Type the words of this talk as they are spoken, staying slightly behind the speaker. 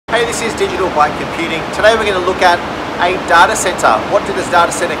This is Digital Byte Computing. Today we're going to look at a data center. What does this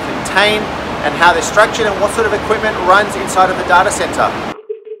data center contain and how they're structured and what sort of equipment runs inside of the data center.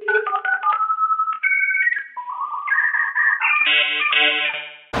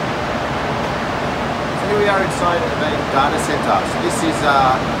 So here we are inside of a data center. So this is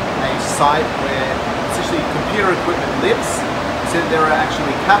a site where essentially computer equipment lives. So there are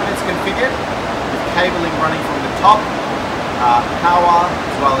actually cabinets configured with cabling running from the top, power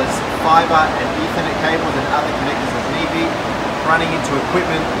as well as fiber and Ethernet cables and other connectors as need be, running into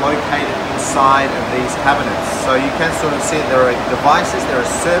equipment located inside of these cabinets. So you can sort of see there are devices, there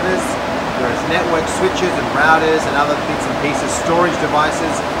are servers, there is network switches and routers and other bits and pieces, storage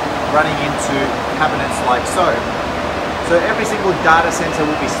devices running into cabinets like so. So every single data center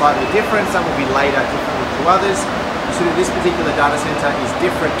will be slightly different, some will be laid out differently to others. So this particular data center is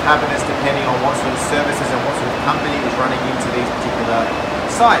different cabinets depending on what sort of services and what sort of company is running into these particular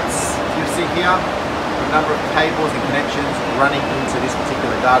sites. So you see here a number of cables and connections running into this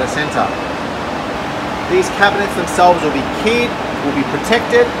particular data center. These cabinets themselves will be keyed, will be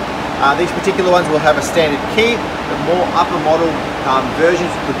protected. These particular ones will have a standard key. The more upper model versions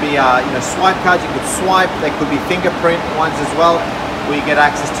could be swipe cards. You could swipe. They could be fingerprint ones as well, where you get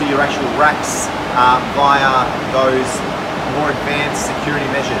access to your actual racks via those more advanced security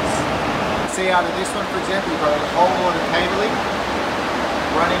measures. See out of this one, for example, you've got a whole lot of cabling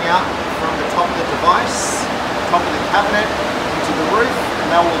running out from the top of the device, top of the cabinet, into the roof, and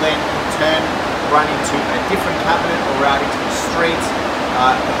that will then in turn run into a different cabinet or out into the street,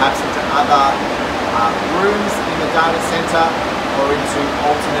 perhaps into other rooms in the data center or into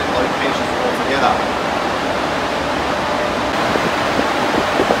alternate locations altogether.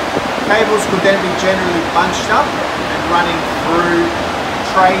 Cables could then be generally bunched up and running through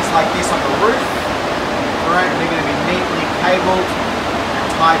trays like this on the roof. Alright, and they're going to be neatly cabled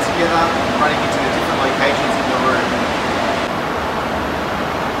and tied together, running into the different locations in the room.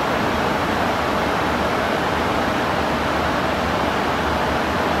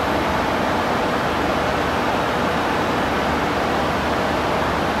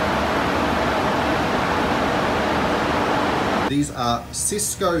 These are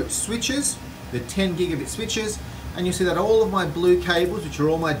Cisco switches, the 10 gigabit switches, and you see that all of my blue cables, which are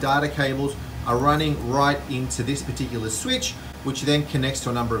all my data cables, are running right into this particular switch, which then connects to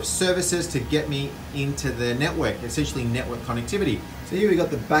a number of services to get me into the network, essentially network connectivity. So here we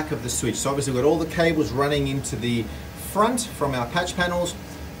got the back of the switch. So obviously we've got all the cables running into the front from our patch panels.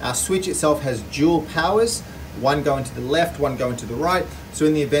 Our switch itself has dual powers, one going to the left, one going to the right. So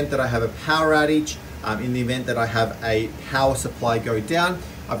in the event that I have a power outage, in the event that I have a power supply go down,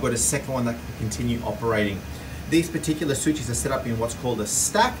 I've got a second one that can continue operating. These particular switches are set up in what's called a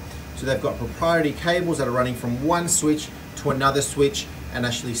stack. So they've got proprietary cables that are running from one switch to another switch and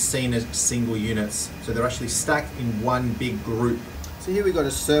actually seen as single units. So they're actually stacked in one big group. So here we've got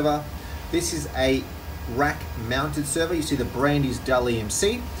a server. This is a rack mounted server. You see the brand is Dell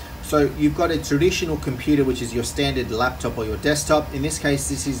EMC. So you've got a traditional computer, which is your standard laptop or your desktop. In this case,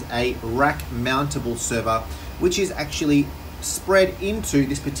 this is a rack mountable server, which is actually spread into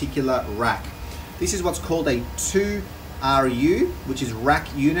this particular rack. This is what's called a 2RU, which is rack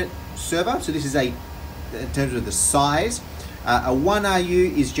unit server. So this is in terms of the size, a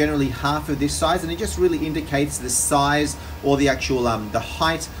 1RU is generally half of this size, and it just really indicates the size or the actual the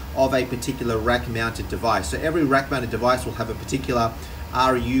height of a particular rack mounted device. So every rack mounted device will have a particular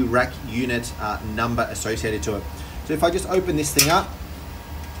RU rack unit number associated to it. So if I just open this thing up,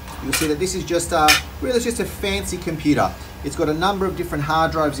 you'll see that this is just really it's just a fancy computer. It's got a number of different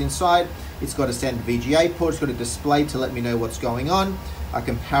hard drives inside. It's got a standard VGA port. It's got a display to let me know what's going on. I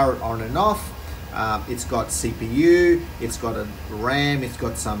can power it on and off. It's got CPU. It's got a RAM. It's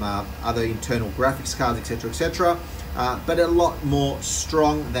got some other internal graphics cards, etc., etc. But a lot more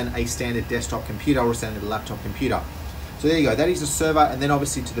strong than a standard desktop computer or a standard laptop computer. So there you go, that is a server, and then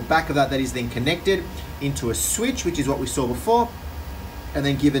obviously to the back of that is then connected into a switch, which is what we saw before, and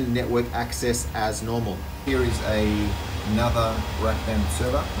then given network access as normal. Here is another rack-mounted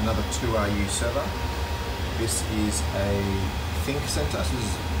server, another 2RU server. This is a Think Center. So this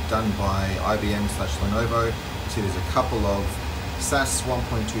is done by IBM/Lenovo. So there's a couple of SAS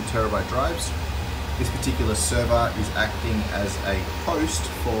 1.2 terabyte drives. This particular server is acting as a host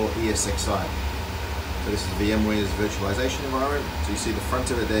for ESXi. So this is VMware's virtualization environment. So you see the front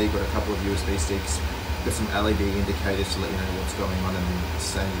of it there, you've got a couple of USB sticks, you've got some LED indicators to let you know what's going on, and then the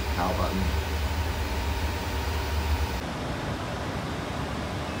standard power button.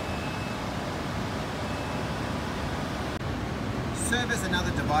 Servers and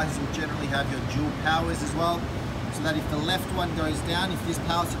other devices will generally have your dual powers as well. So so that if the left one goes down, if this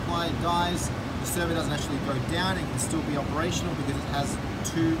power supply dies, the server doesn't actually go down, it can still be operational because it has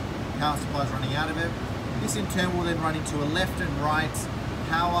two power supplies running out of it. This in turn will then run into a left and right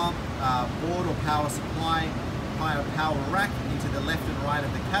power board or power supply via a power rack into the left and right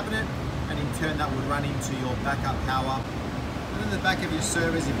of the cabinet, and in turn that would run into your backup power. And in the back of your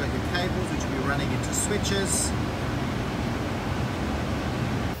servers you've got your cables which will be running into switches.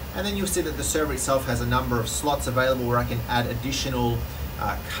 And then you'll see that the server itself has a number of slots available where I can add additional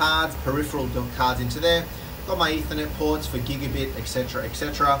cards, peripheral cards into there. Got my Ethernet ports for gigabit, etc.,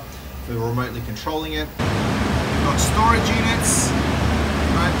 etc., for remotely controlling it. Got storage units,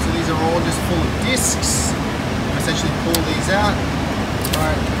 right? So these are all just full of disks. Essentially pull these out,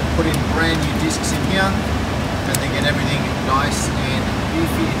 right? Put in brand new disks in here, and then get everything nice and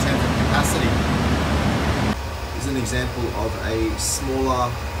beefy in terms of capacity. This is an example of a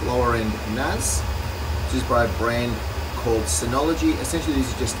smaller, lower end NAS, which is by a brand called Synology. Essentially, this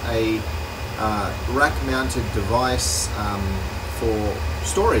is just a rack-mounted device for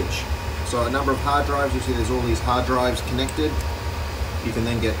storage. So a number of hard drives, you see there's all these hard drives connected. You can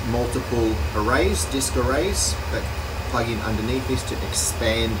then get multiple arrays, disk arrays, that plug in underneath this to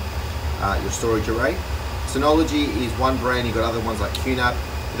expand your storage array. Synology is one brand, you've got other ones like QNAP.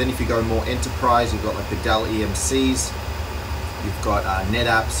 But then if you go more enterprise, you've got like the Dell EMCs, you've got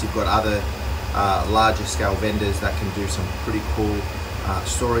NetApps, you've got other larger scale vendors that can do some pretty cool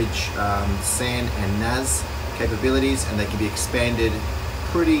storage, SAN and NAS capabilities, and they can be expanded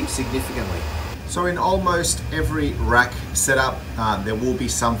pretty significantly. So in almost every rack setup, there will be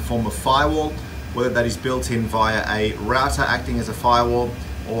some form of firewall, whether that is built in via a router acting as a firewall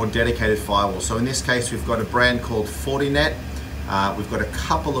or dedicated firewall. So in this case, we've got a brand called Fortinet. We've got a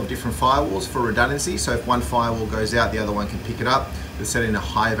couple of different firewalls for redundancy. So if one firewall goes out, the other one can pick it up. They're set in a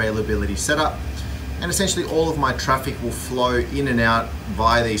high availability setup. And essentially all of my traffic will flow in and out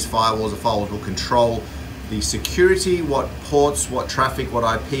via these firewalls. The firewalls will control the security, what ports, what traffic, what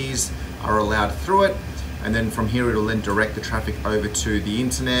IPs are allowed through it, and then from here it'll then direct the traffic over to the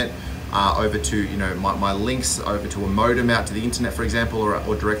internet, over to my links over to a modem out to the internet, for example,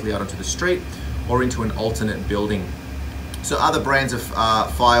 or directly out onto the street, or into an alternate building. So other brands of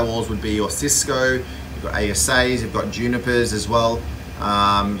firewalls would be your Cisco, you've got ASAs, you've got Junipers as well,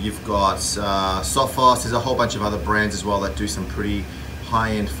 you've got Sophos. There's a whole bunch of other brands as well that do some pretty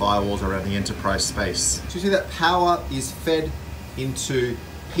high-end firewalls around the enterprise space. So you see that power is fed into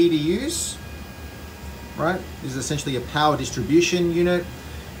PDUs, right? This is essentially a power distribution unit.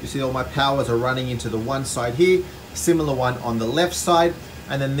 You see all my powers are running into the one side here, similar one on the left side,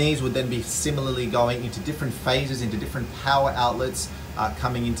 and then these would then be similarly going into different phases, into different power outlets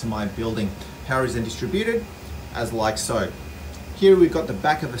coming into my building. Power is then distributed as like so. Here we've got the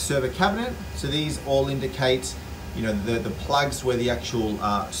back of a server cabinet. So these all indicate the plugs where the actual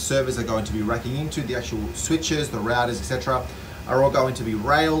servers are going to be racking into, the actual switches, the routers, etc. are all going to be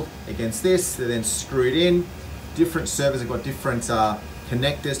railed against this. They're then screwed in. Different servers have got different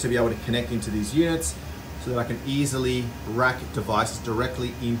connectors to be able to connect into these units so that I can easily rack devices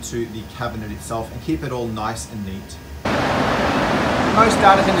directly into the cabinet itself and keep it all nice and neat. Most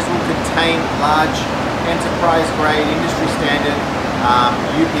data centers will contain large enterprise grade, industry standard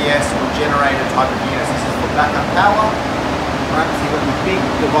UPS or generator type of units. This is for backup power. Right? So you've got the big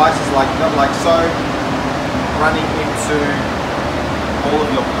devices like so running into all of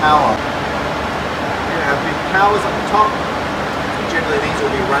your power. You're going to have big powers up the top. So generally these will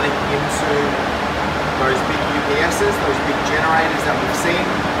be running into those big UPSs, those big generators that we've seen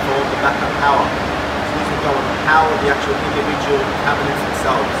for the backup power. So these will go on the power of the actual individual cabinets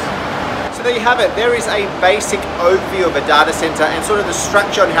themselves. So there you have it. There is a basic overview of a data center and sort of the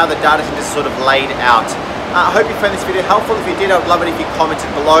structure and how the data center is sort of laid out. I hope you found this video helpful. If you did, I would love it if you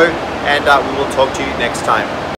commented below, and we will talk to you next time.